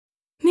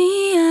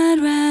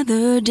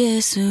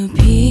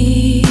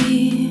disappear,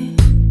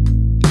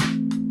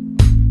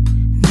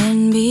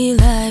 then be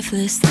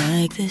lifeless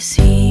like the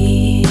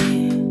sea.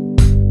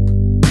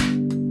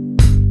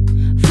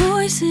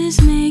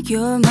 Voices make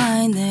your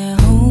mind their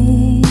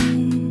home.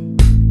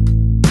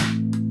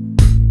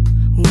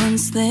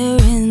 Once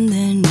they're in,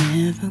 they're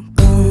never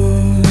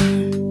gone.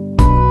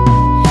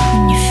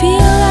 When you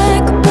feel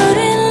like a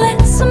burden,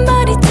 let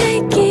somebody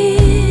take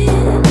it.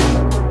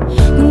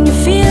 When you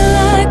feel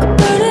like a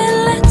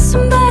burden, let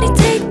somebody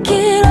take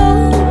it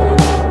all.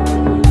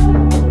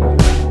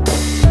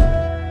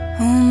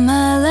 All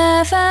my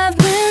life I've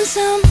been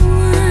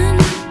someone,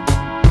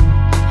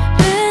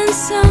 been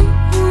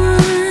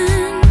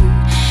someone,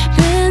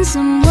 been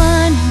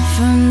someone.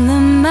 From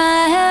them I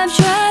have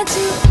tried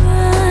to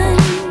run,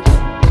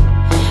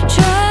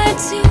 tried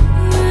to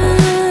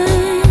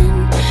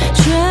run,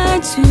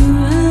 tried to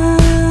run.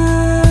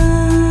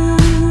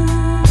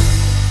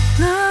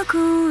 Look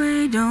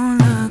away, don't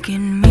look at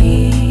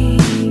me.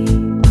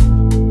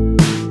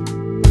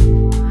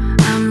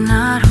 I'm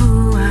not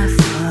who I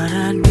thought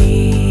I'd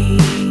be.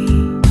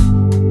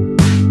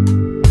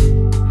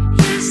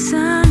 Yes, I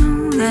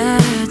know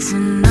that it's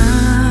enough.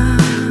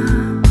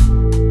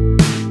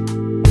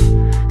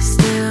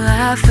 Still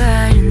I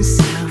fight in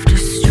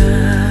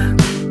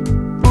self-destruct.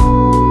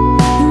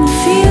 When you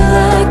feel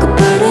like a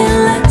burden,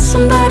 let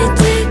somebody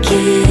take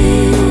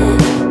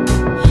it.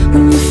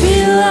 When you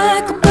feel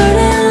like a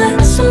burden, let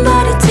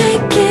somebody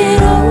take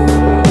it all.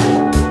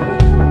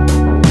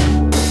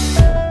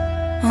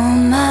 All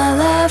my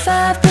life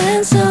I've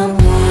been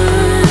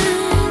someone,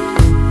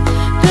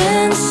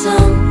 been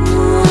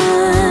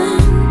someone,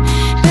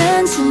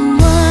 been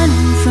someone.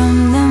 And from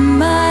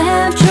them I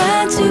have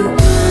tried to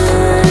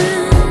run,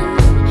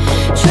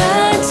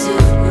 tried to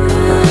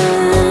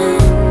run,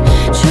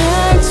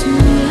 tried to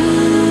run.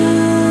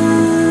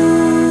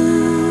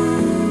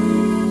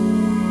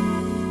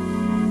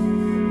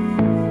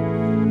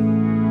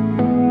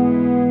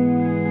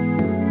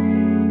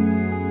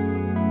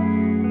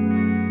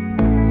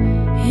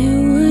 It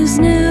was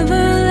never